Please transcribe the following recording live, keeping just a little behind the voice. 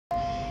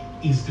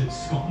is that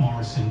Scott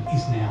Morrison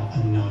is now a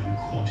known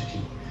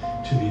quantity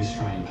to the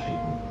Australian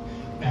people.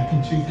 Back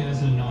in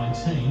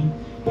 2019,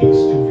 he was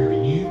still very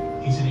new.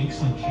 He's an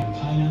excellent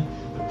campaigner.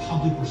 The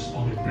public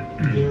responded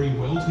very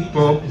well to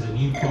him as a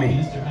new Prime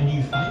Minister, a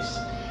new face.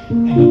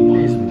 And he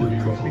won the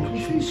Mayoral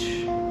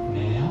College.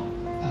 Now,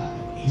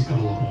 he's got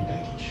a lot more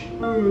baggage.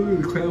 Oh,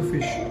 the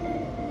clownfish.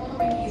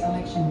 Following his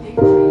election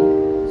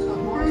victory, Scott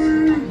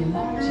Morrison's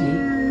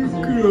popularity was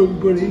Good on,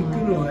 buddy.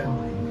 Good night.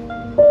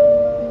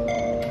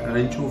 An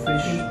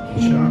angelfish.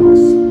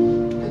 Sharks.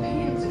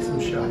 Some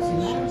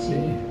sharks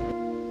here.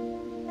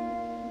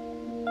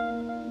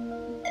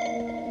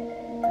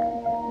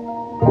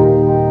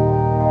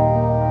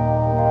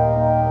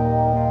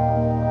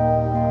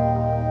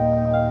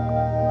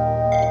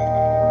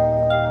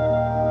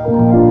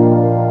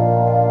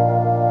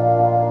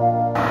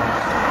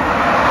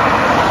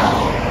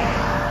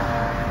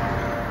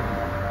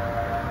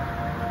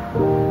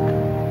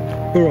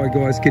 Alright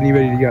guys, getting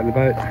ready to go to the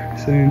boat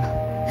soon.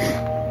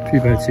 A few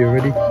boats here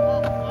already.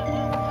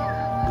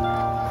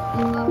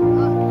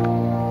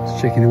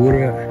 Just checking the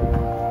water out.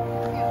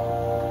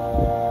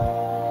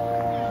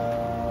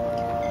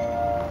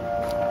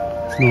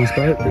 It's a nice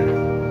boat.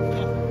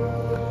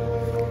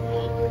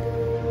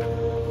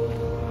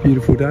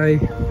 Beautiful day.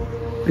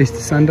 Easter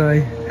Sunday.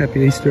 Happy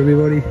Easter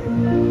everybody.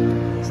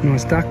 It's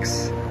nice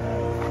ducks.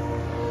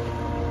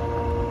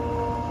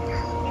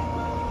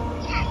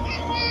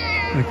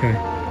 Okay.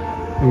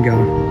 I'm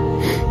going.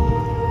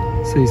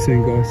 See you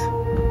soon, guys.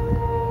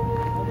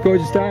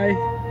 Gorgeous day.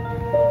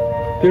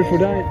 Beautiful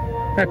day.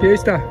 Happy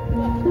Easter.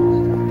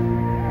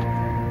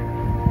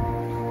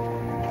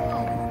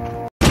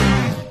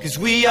 'Cause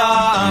we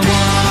are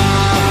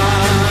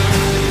one,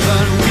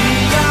 but we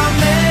are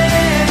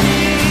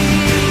many,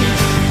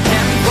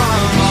 and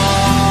from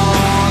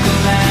all the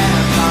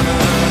land on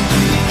earth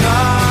we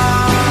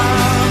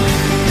come,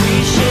 we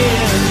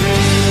share a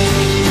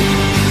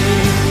dream,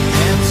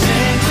 and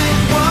sing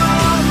with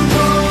one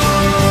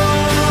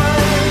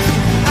voice.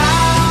 I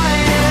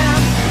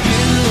am,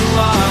 you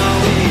are,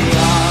 we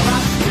are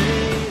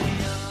Australia.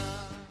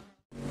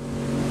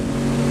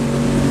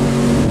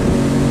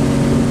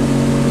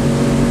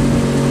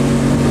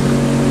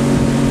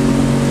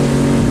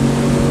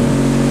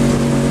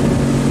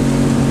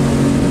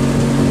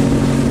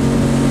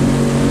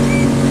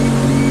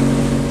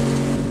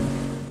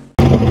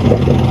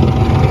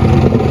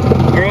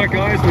 Alright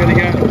guys, we're gonna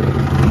go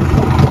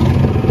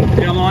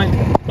down line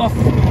off.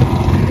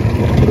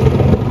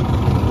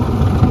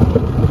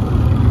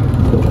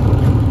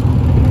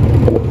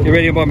 You're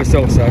ready by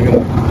myself, so I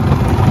gotta.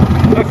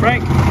 Hi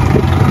Frank,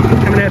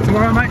 coming out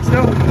tomorrow mate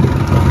still?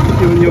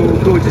 You and your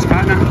gorgeous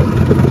partner.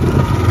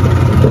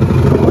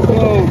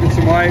 Whoa, get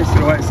some waves,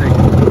 gotta wait and see.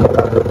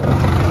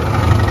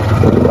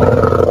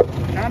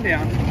 Calm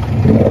down.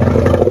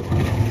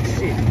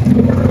 Shit.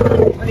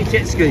 Bloody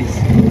jet skis.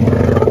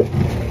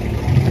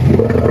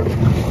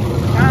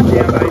 Calm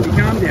down, baby,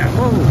 calm down.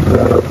 Whoa.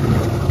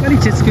 Bloody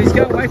jet skis,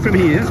 go away from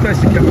here. They're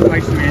supposed to come away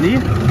from around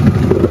here.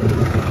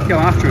 Go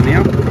after him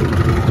now.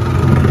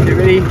 Get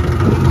ready. Come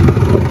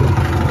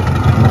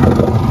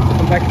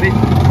back a bit.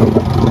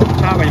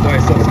 Hard when you're by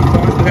yourself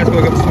sometimes, but that's what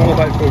I've got the smaller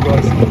boat for,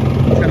 guys.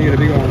 It's going to get a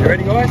bigger one. You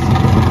ready, guys?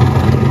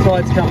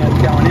 Tide's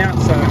going out,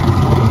 so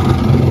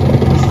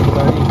this is the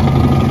boat.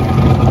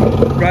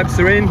 Ropes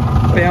are in,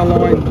 bow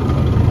line,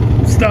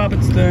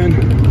 starboard stern.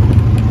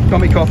 Got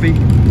me coffee.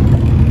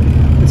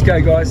 Let's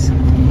go, guys.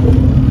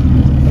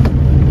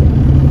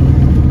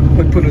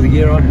 Put all the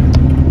gear on.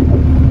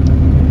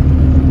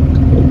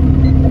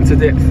 It's a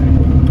depth.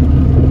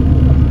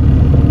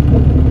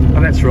 Oh,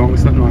 that's wrong.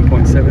 It's not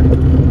 9.7.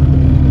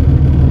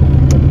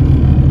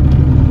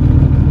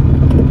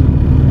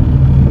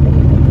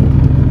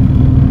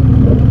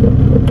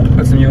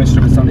 Got some new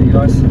instruments under you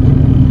guys.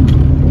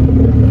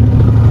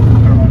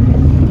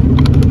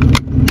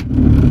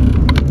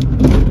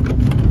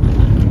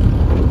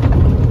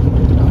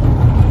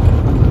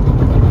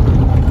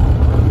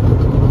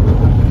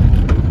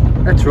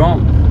 That's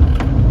wrong.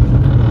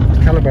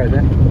 Calibrate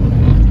that.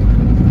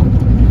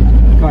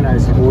 I know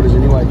some waters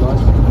anyway, guys.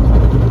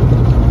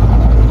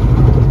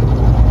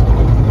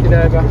 Get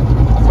over.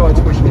 Tide's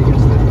pushing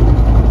against the.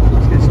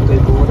 Let's get some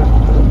deeper water.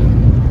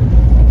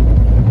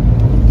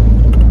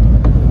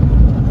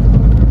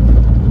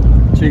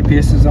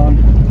 GPS is on.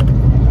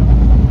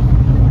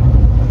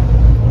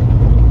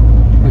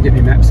 I'll get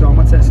my maps on.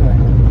 What's that say?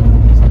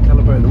 It's like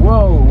calibrated.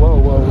 Whoa, whoa,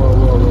 whoa, whoa,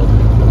 whoa, whoa.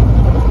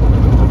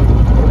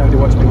 Nobody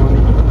watch behind me.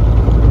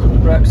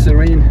 Ropes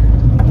are in.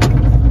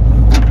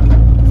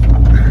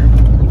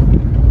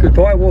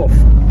 Goodbye, wharf.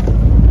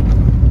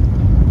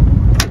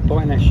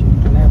 Goodbye, National.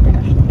 Now be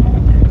National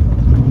Park.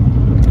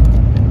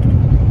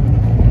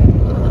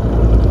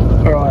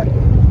 Alright,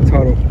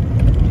 title.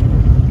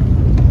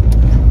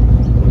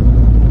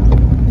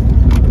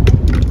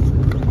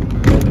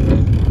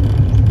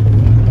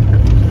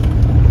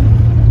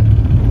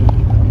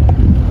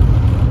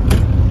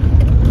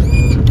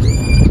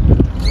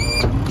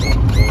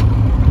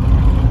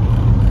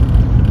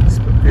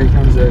 Here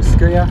comes a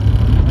skier,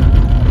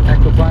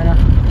 aquaplaner,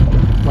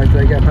 like that.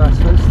 go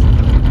past first.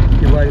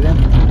 Give way to them.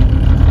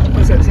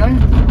 What's that saying?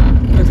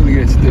 That's when we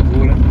get to deep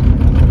water.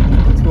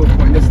 12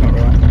 point, that's not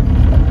right.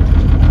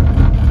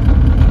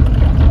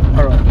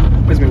 Alright,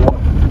 where's my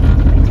wallet?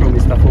 Throw my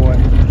stuff away.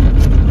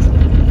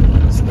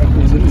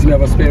 There's no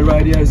other spare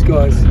radios,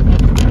 guys.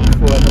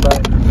 Before out the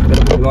boat.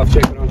 Better put the life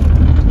jacket on.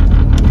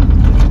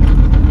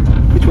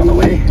 Which one are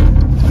we?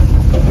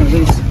 One of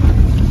these.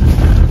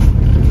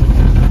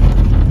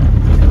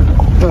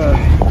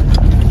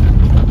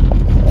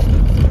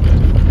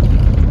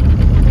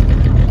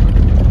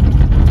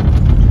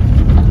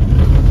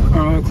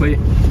 Alright, clear.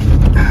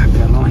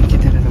 That line,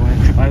 get that out of the way,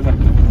 trip over.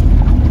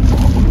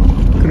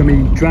 Got on me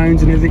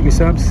drones and everything, my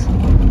subs.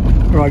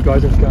 Alright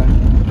guys, let's go.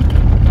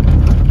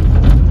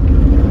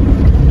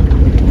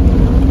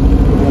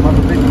 Warm up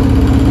a bit.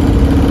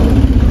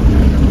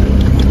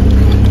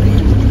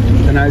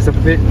 The nose up a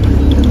bit.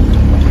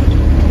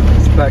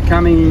 Start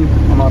coming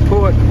on my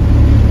port.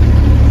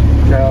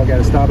 So I'll go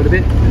to starboard a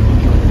bit.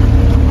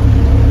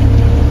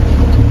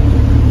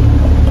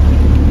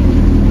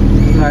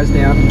 Nose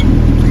down.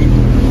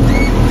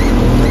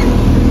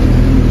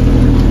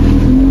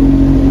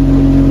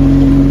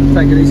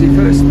 Take it easy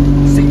first.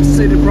 Sit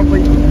seated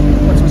properly.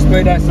 What's my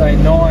speedo? Say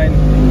 10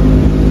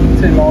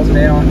 miles an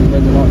hour.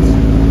 Where's the lights?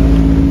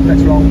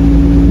 That's wrong.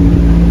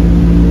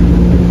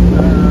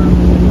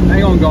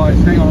 Hang on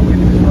guys, hang on, we're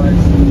getting this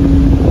race.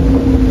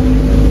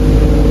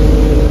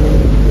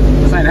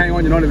 I'm saying hang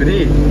on, you're not even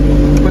here.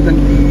 Put the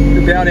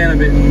bow down a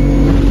bit.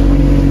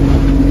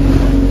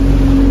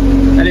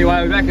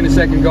 Anyway, we're back in a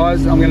second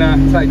guys. I'm gonna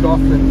take off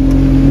and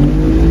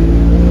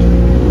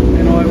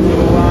I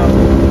will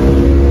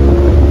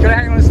gonna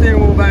hang on the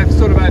steering wheel both,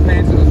 sort of both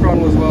hands to the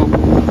throttle as well.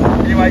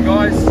 Anyway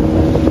guys,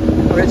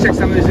 I'm gonna check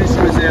some of these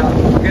instruments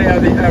out. Get out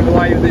of the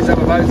way of these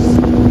other boats.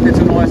 Get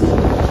some nice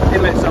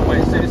inlet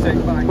somewhere. See the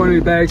second plane. One of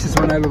my bags just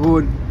went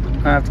overboard.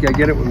 I have to go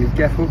get it with my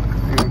gaff hook.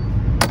 Hang on.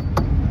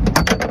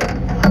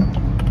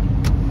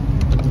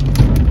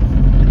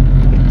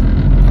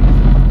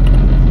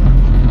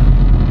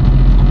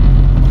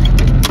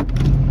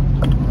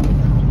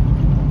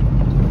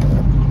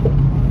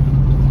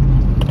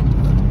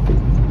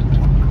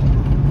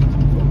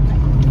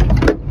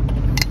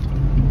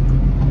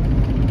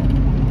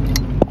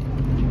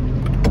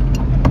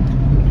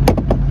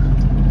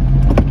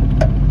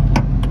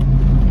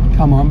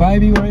 Come on,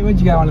 baby, where'd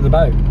you go under the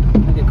boat?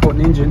 Don't get caught in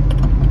the engine.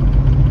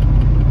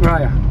 Where are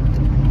you?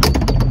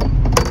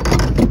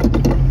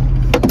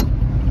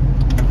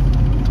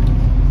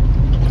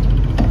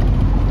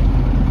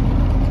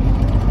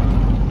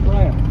 Where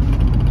are you?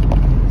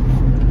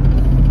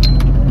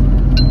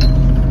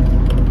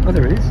 Oh,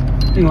 there it is.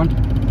 Hang on.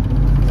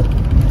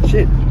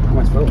 Shit, I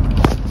almost fell.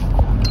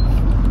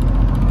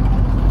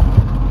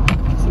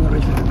 See what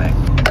reaches the back.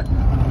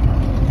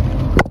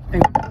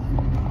 Hang on.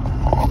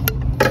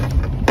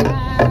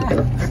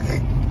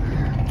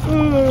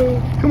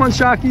 Come on,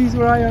 sharkies,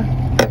 where are you?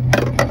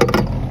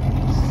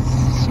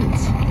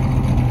 Shit.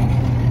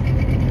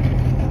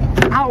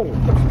 Ow!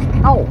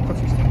 Ow!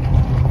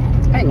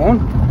 Hang on.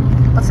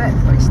 What's that?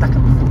 Oh, he's stuck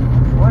up my foot.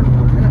 Wait a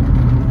minute.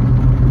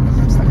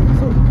 I'm stuck up my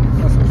foot.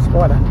 That's a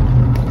spider.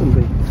 Couldn't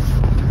be.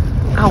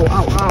 Ow,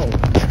 ow, ow.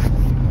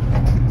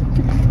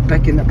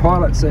 Back in the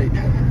pilot seat.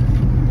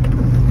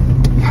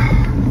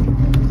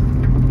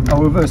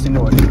 I'll reverse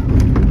into it.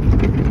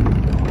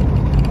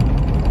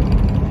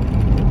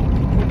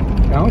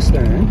 Now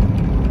stand.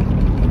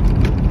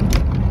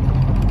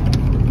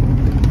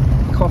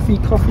 Coffee,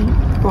 coffee.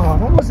 Oh,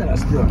 what was that I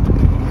was doing?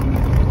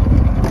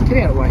 Get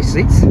out of the way,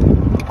 seats.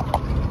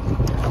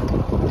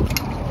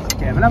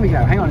 Yeah, but let me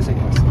go. Hang on a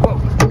second. Whoa.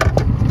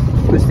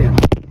 Put this down.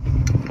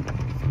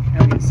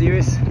 Now we get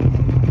serious.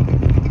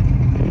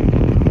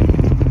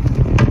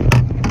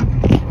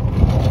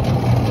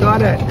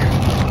 Got it.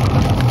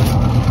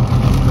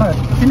 Oh,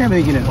 didn't have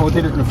any in it, or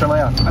did it and it fell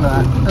out? I don't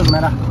know. Doesn't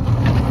matter.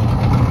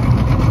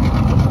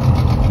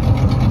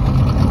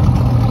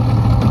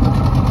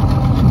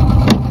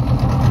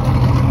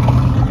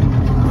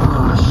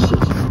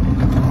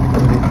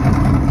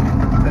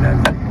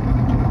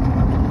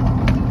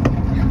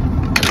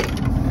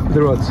 The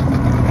rods.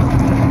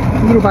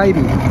 Little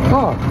baby.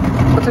 Oh,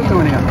 what's that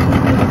doing out?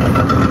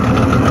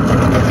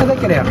 How'd that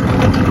get out?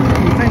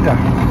 Your finger.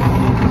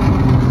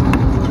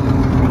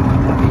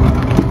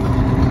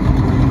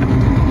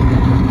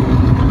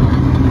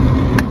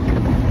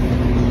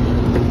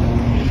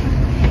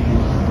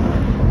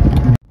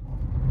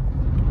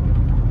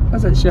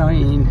 How's that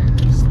showing?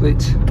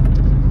 Slit.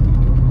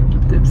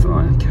 Depth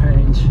line,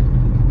 cage.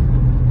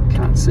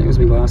 Can't see with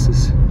my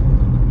glasses.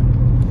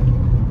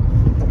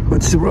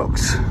 What's the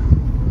rocks?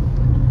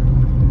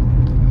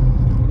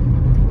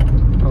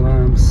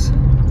 Alarms.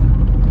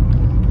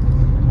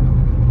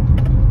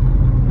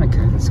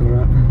 Okay, that's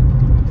alright.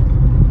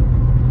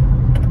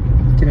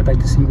 Get it back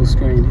to single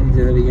screen. How do you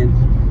do that again?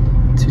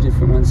 Two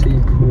different ones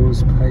here.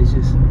 Pause,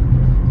 pages.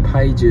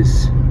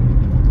 Pages.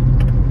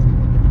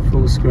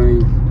 Full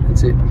screen.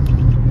 That's it.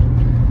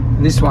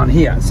 And this one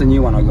here, it's the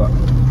new one I got.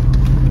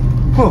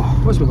 Oh,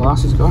 where's my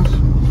glasses, guys?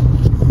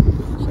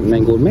 It's a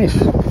mangled mess.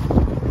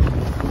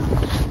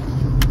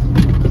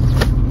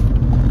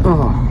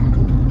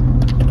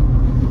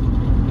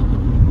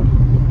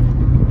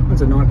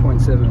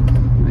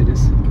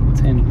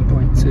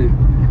 10.2.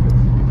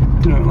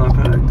 Don't like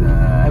it.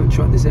 I haven't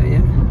tried this out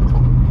yet.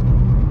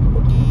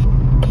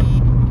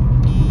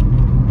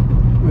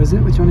 Where is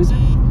it? Which one is it?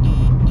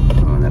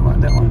 Oh, that one,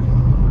 that one.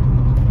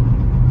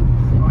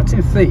 Oh,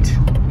 10 feet.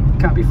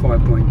 Can't be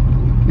 5 point.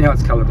 Now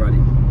it's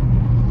calibrating.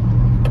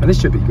 Oh, this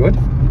should be good.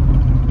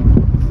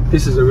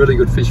 This is a really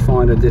good fish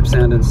finder, depth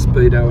sound and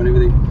speedo and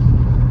everything.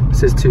 It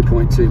says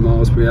 2.2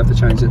 miles, but we have to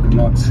change it to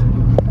knots.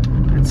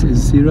 It says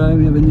 0,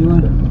 we have a new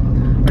one.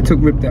 I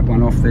ripped that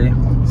one off there,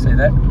 see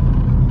that?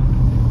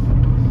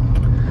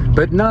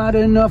 But not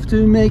enough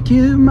to make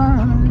you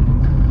mine.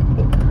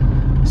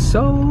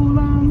 So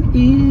long,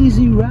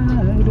 easy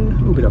rider. A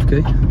little bit off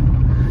key.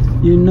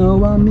 You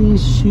know I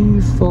miss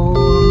you for a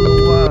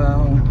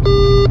while.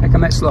 How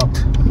come that's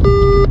locked?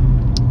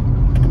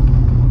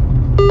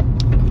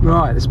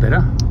 Right, that's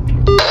better. I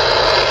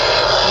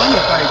wonder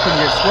if I couldn't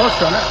get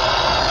squashed on it.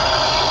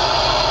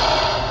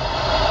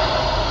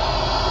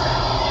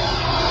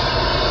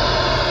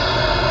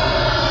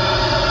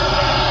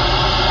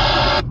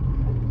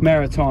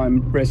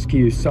 Maritime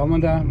Rescue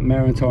Cylinder,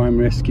 Maritime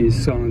Rescue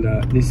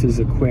Cylinder. This is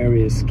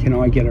Aquarius. Can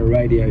I get a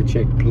radio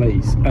check,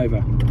 please?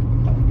 Over.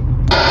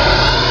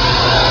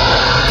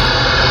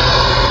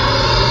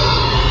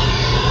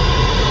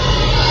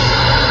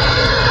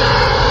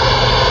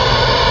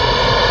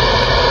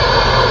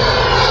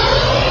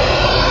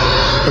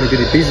 Pretty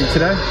bit busy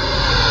today.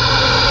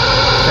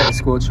 Take the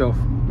squatch off.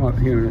 Right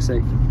here in a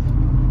sec.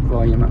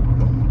 Volume up.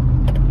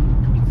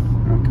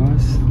 Alright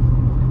guys.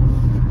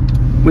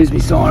 Where's my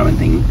siren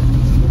thing?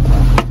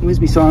 Where's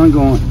my siren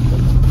gone?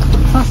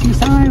 Toss your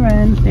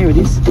siren. There it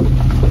is.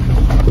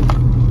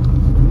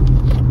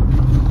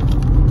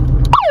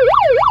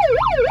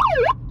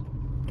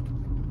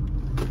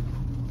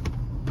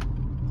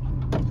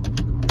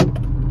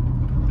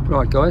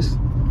 Right guys.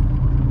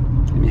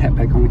 Get my hat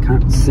back on, I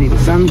can't see the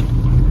sun.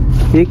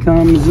 Here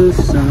comes the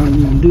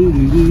sun. Doo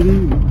 -doo -doo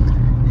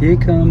 -doo. Here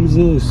comes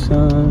the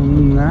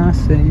sun. I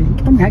say.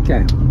 Where'd my hat go?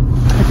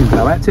 I can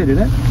blow out too, did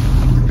it?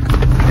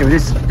 There it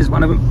is. There's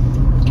one of them.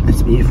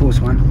 That's the Air Force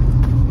one.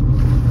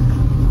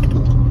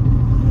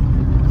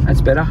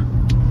 That's better.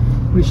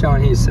 What are you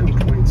showing here?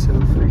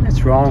 7.73.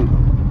 That's wrong.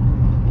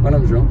 One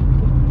of them's wrong.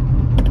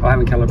 I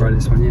haven't calibrated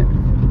this one yet.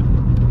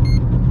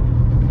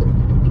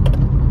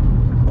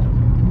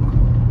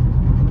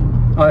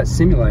 Oh, it's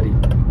simulating.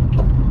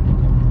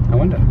 I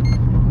wonder.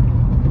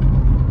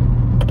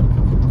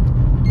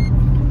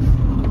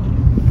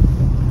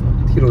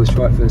 Let's get all this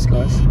right first,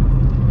 guys.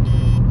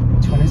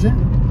 Which one is it?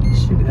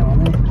 Should be that one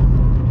there.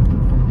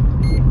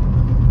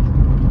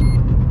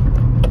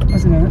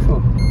 What's it doing that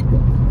for?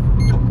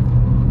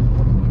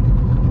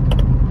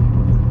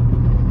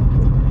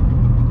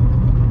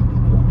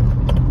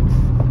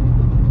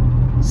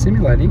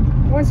 Simulating?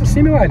 Why is it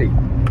simulating?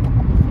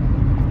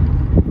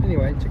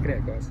 Anyway, check it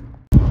out, guys.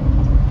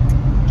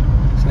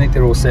 So I think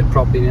they're all set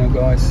properly now,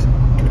 guys.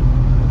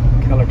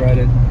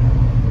 Calibrated.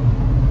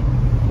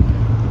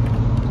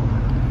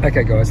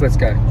 Okay, guys, let's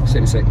go. See you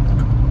in a sec.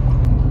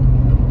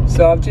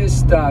 So I've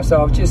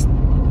just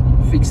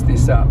fixed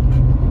this up.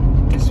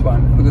 This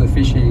one. Look at the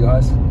fish here,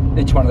 guys.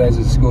 Each one of those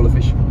is a school of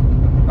fish,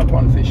 not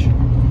one fish.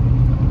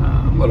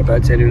 A lot of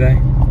boats here today.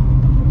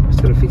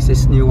 Just got to fix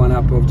this new one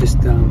up. I've just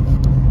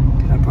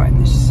calibrating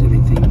this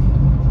silly thing.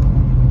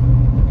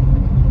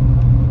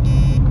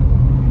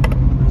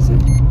 What is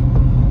it?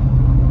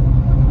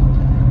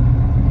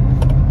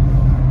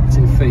 It's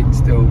in feet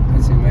still.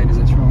 It's in meters.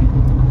 That's wrong.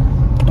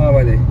 Oh,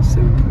 wait there.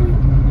 7 point.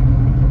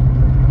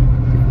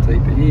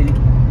 Deeper here.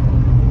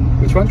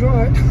 Which one's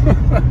right?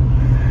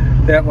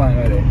 That one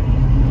right there.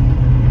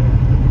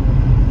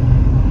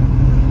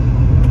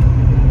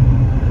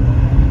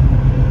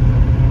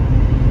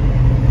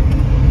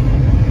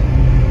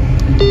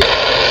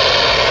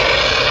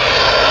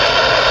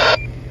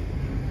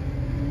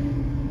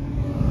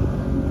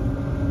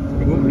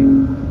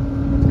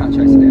 Can't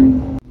chase it down.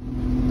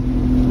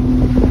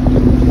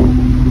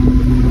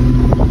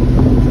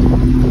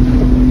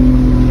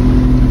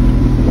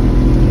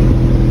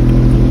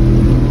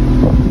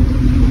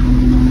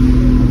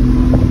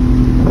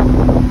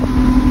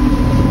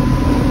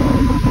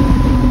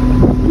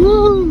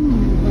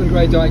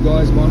 Great day,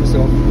 guys, by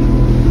myself.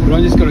 But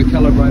I just got to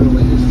calibrate all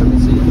these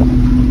instruments here.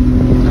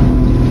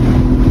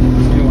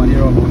 This new one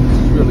here I bought is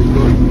really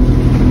good.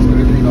 It's got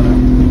everything on it.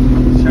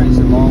 Change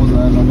the miles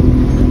over.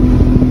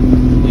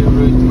 New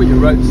route, put your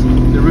ropes,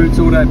 the routes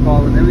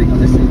autopilot and everything on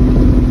this thing.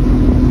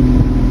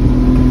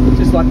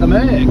 Just like the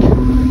Merc.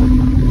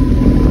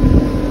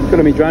 Got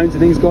all my drones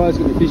and things, guys.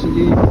 Got my fishing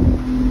gear.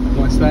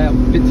 Might stay up a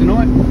bit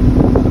tonight.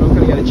 But I've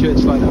got to go to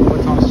church later.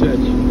 What time's church?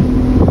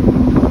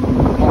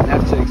 Might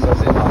have to, because I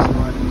said last night.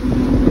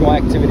 My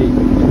activity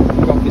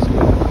got this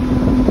good.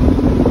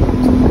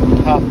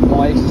 Half of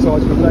my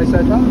exercise for the day so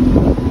far.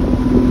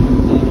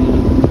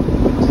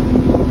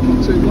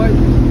 Not too late.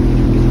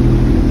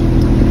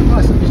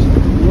 Nice fish.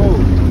 Whoa.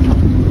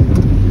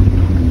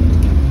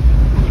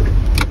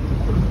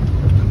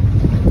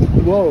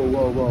 Whoa,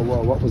 whoa, whoa,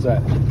 whoa, what was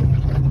that?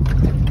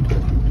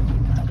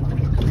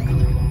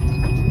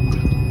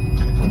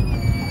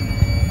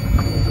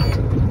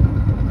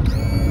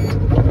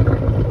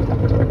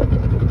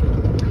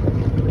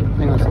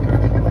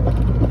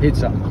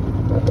 hits up.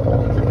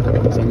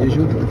 It's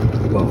unusual.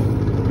 Whoa.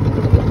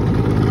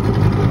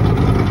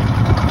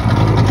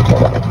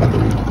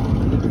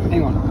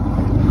 Hang on.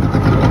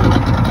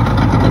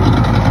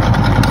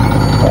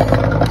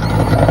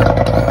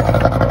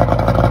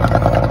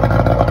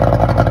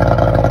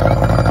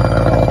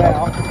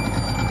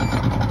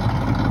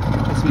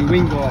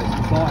 Wing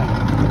guys flying,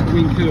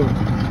 wing curl,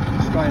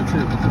 Australia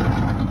too.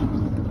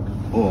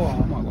 Oh, I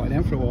might go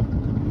down for a while.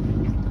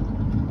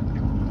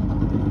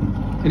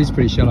 It is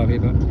pretty shallow here,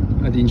 but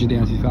I had the engine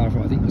down too far for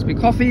I think. Must be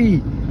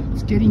coffee!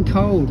 It's getting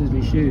cold. There's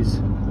my shoes.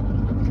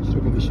 Should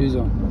have put my shoes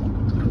on.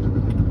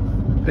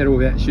 Better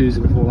without shoes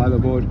than fall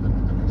overboard.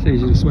 It's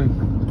easy to swim.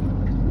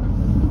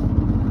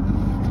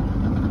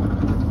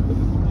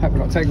 Hope we're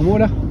not taking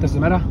water,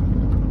 doesn't matter.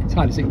 It's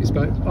hard to sink this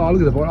boat. Oh,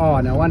 look at the boat.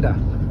 Oh, no wonder.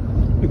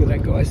 Look at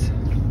that, guys.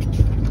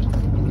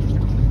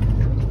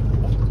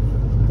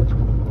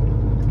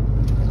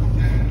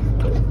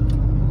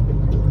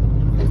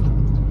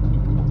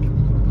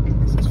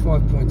 So it's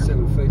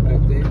 5.7 feet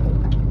back there.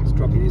 It's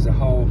dropping. Here's a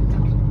hole.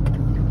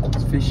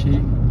 There's fish here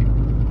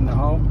in the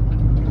hole.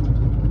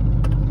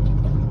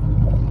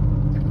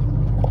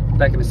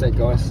 Back in a sec,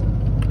 guys.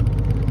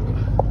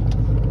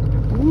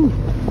 Ooh.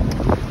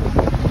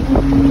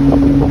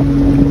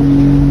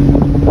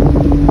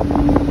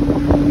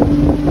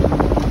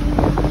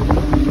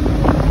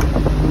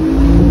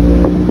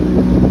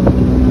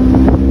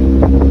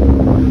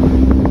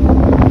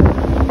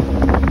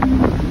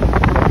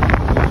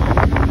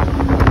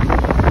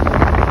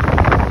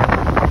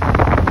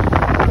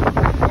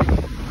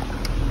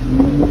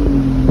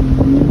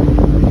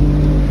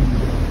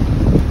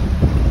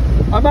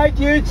 I make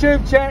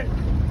YouTube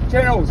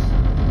channels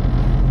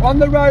on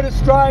the road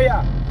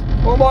Australia,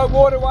 all my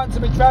water ones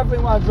and my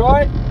travelling ones,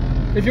 right?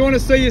 If you want to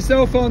see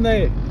yourself on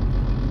there,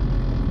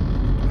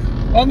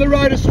 on the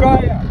road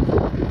Australia,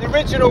 the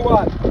original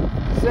one.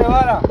 See you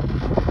later.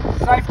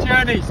 Safe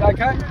journeys,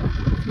 okay?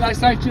 No,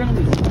 safe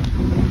journeys.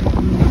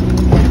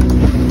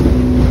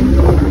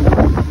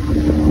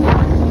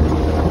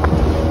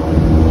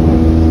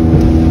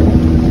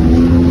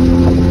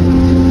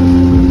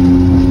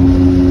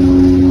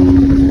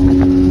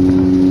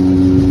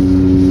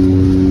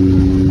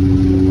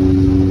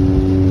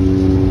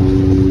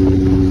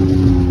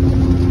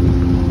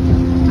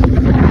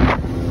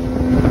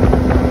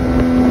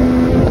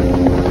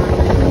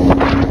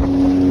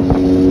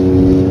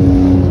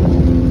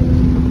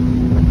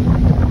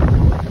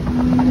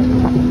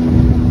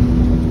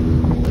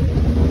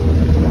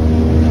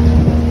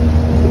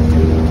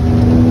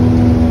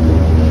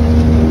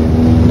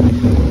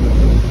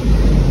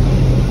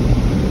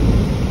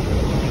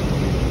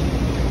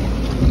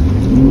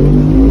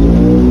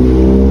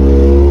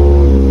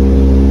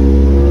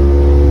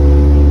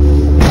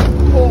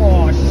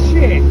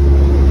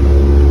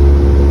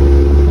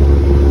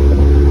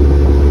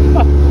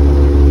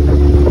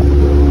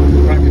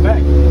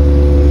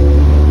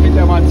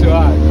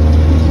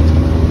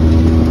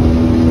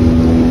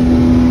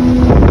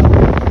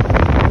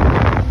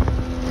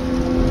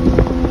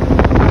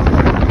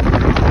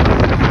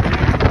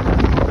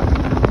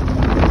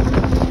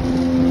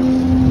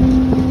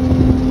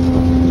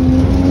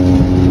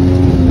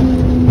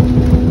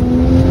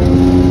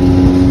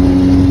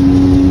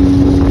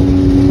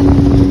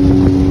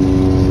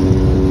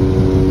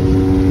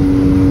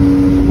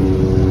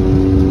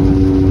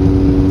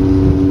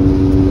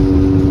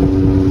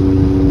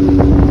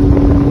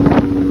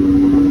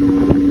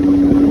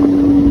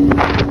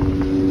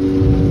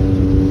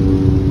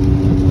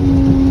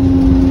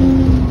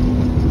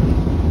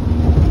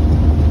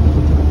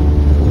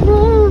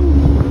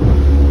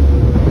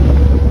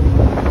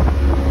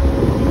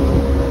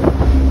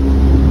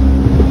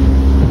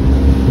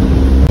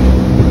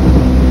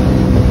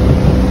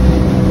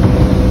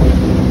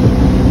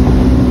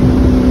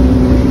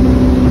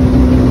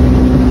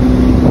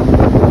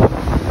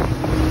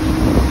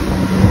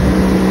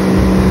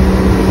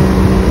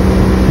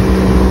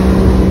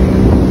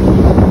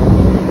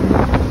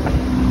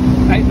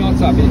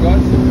 Up here,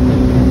 guys.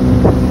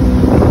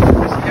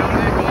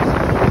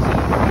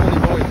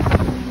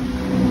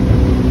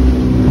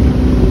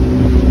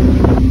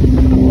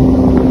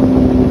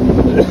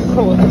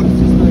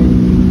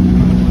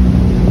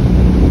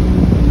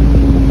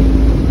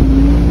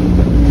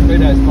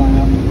 Speedo's playing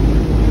up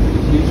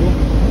as usual.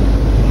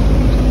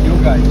 Fuel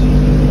gauge.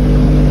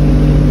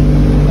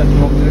 That's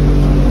dropped there.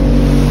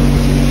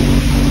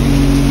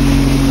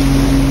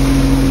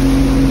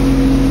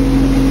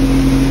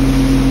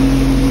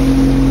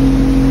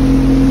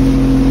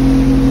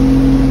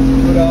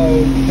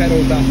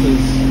 Pedal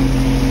buses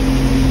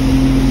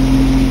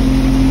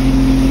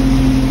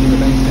in the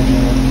main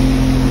centre.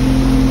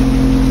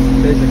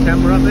 There's a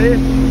camera up there,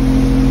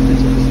 this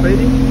is for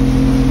speeding,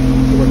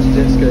 to watch the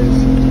jet skis.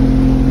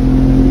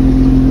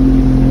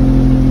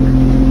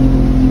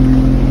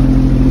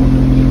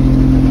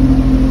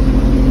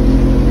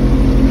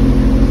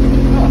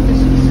 Oh,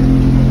 this is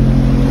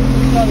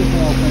another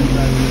thing I'll bring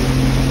over here.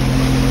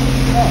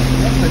 Oh,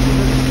 that's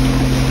actually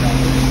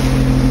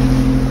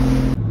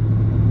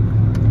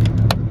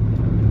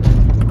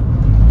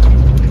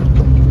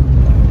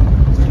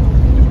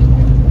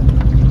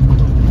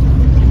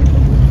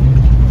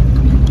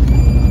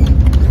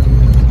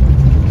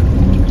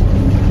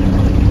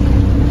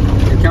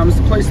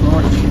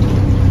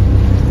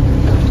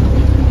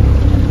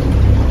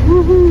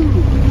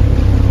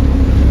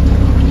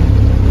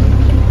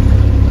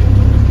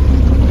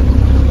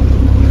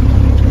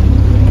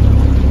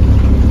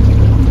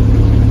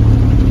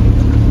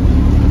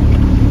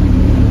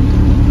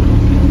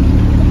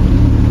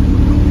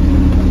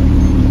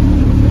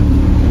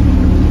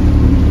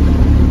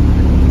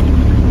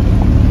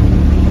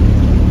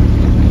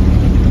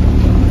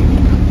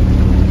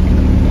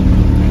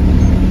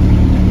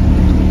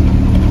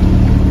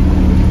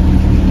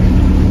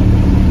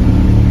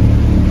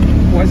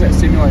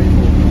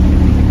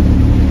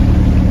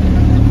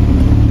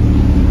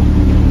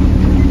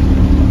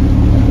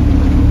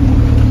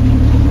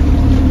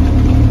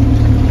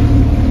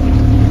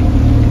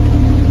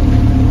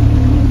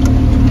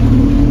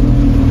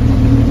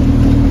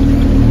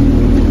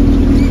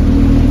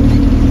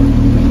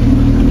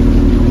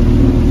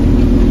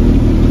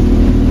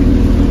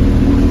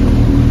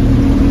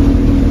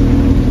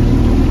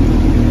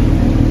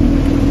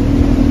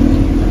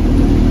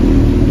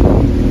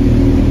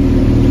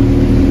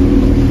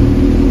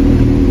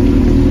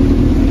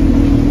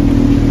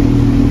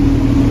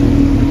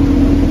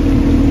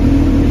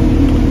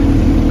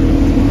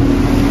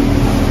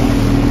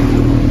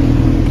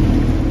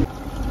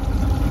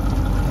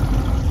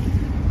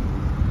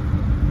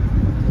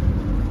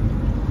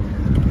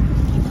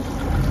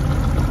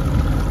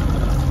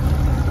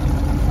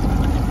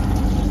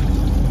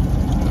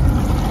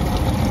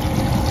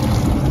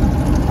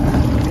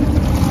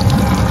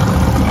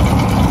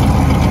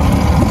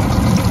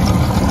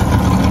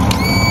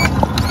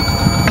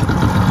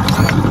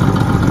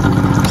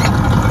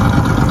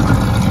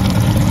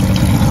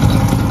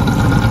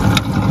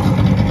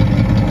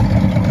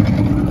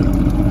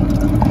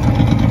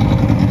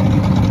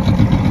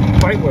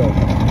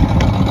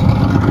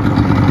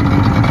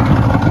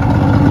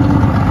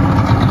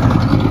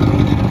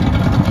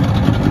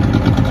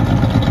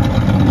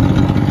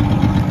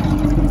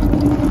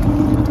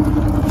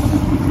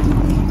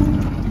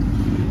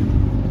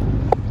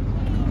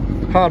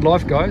Hard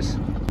life, guys.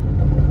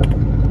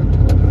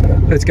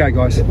 Let's go,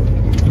 guys.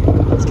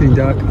 It's getting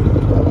dark.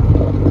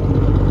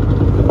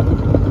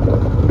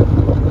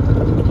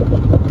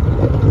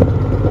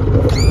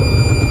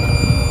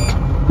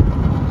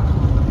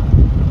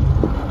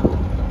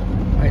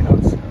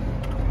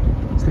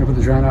 Just gonna put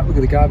the drone up. Look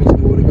at the garbage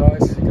in the water,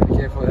 guys. You've got to be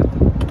careful of that.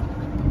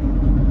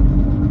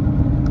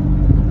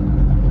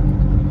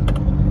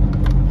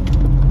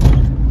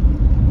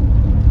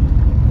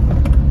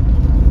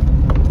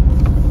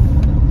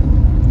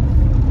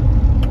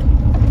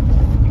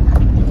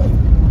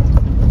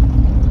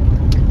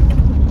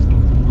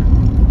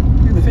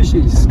 Look at the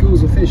fishies,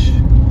 schools of fish.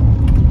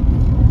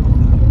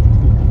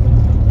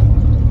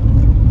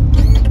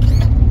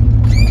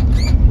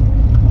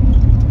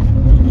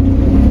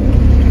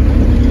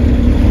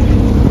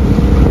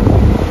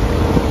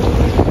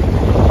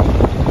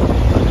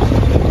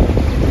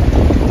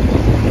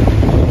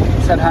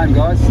 At home,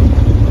 guys.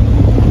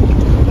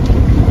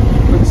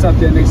 Put this up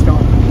there next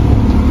time.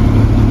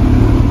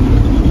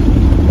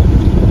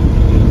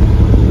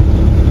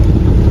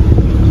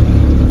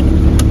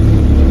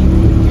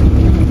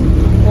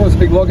 Oh, there's a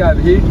big log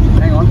over here.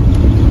 Hang on.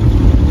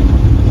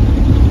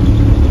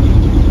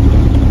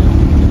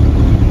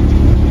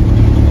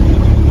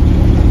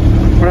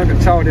 I don't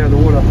get towed out of the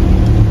water.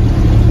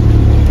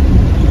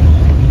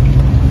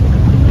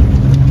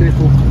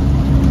 Careful.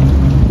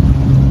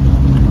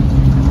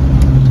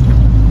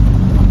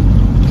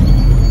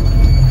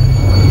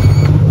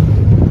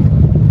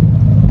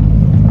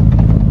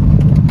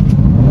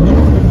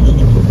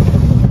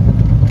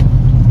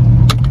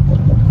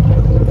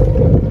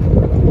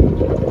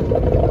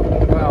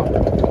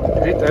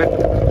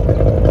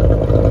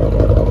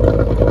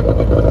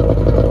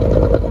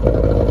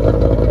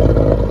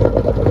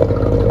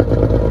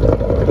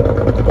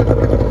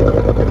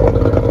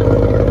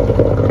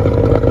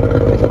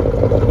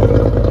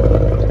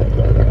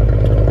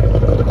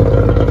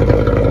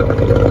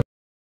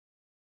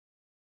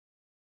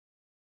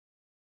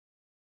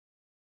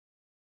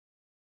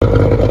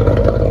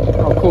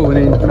 Calling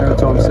in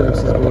Maritime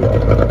Services Board.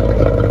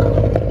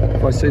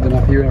 If I see them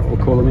up here, I'll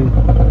call them in.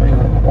 Hang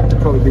on, they're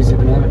probably busy at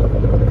the moment.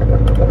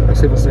 Let's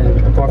see if I see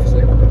them. Bye for a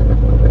second.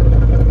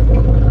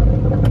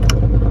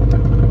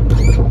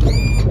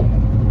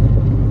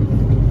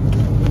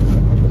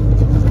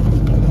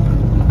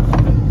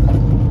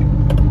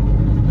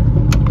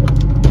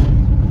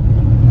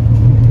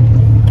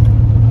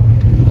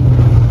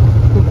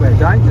 Look, we're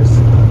dangerous.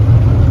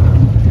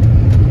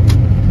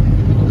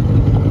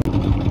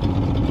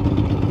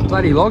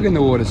 Bloody log in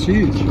the water, it's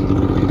huge.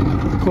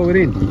 Call it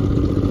in.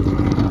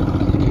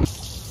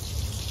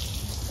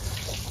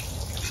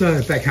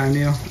 So back home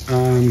now,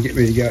 getting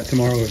ready to go out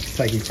tomorrow. We're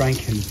taking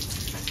Frank and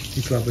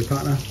his lovely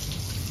partner.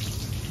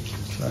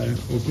 So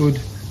all good.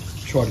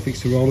 Try to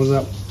fix the rollers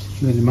up.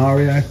 Then to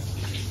Mario, it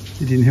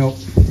didn't help.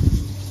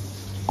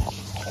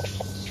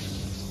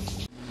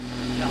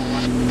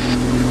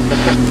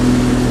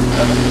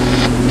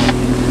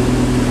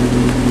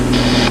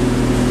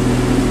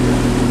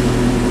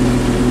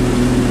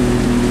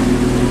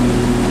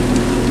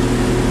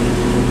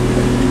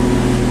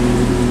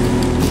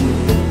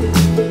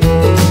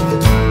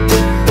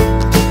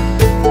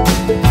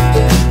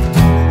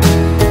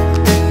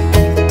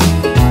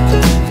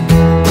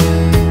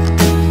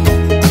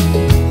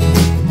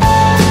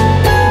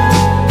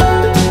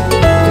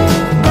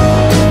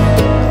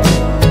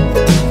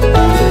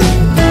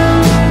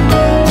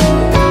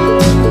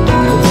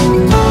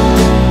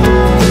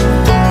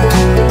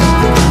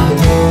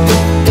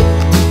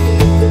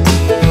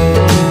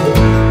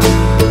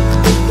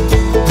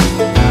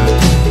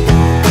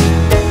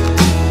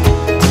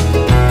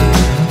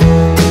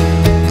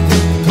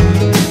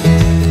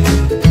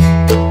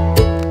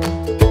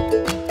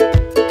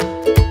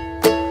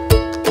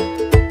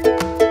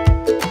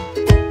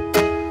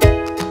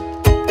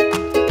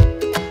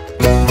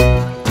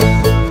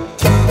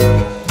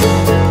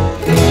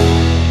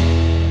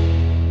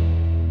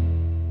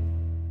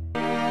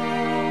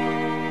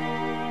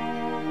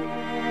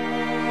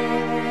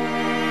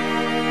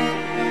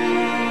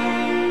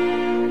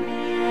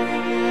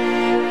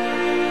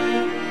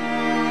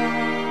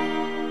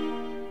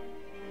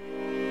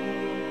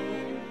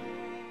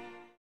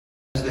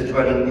 The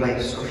dwelling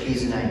place of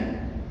his name.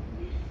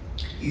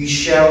 You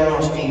shall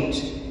not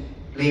eat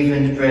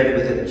leavened bread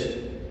with it.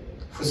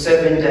 For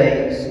 7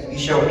 days you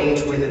shall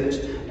eat with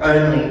it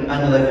only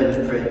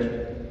unleavened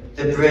bread,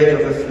 the bread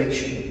of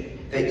affliction,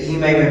 that ye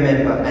may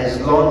remember as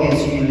long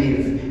as you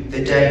live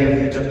the day of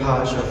your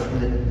departure from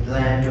the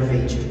land of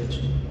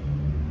Egypt.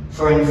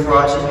 For in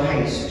fright and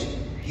haste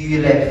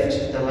you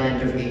left the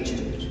land of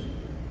Egypt.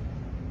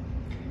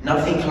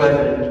 Nothing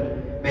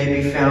leavened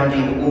may be found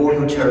in all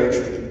your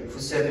territory for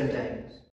 7 days.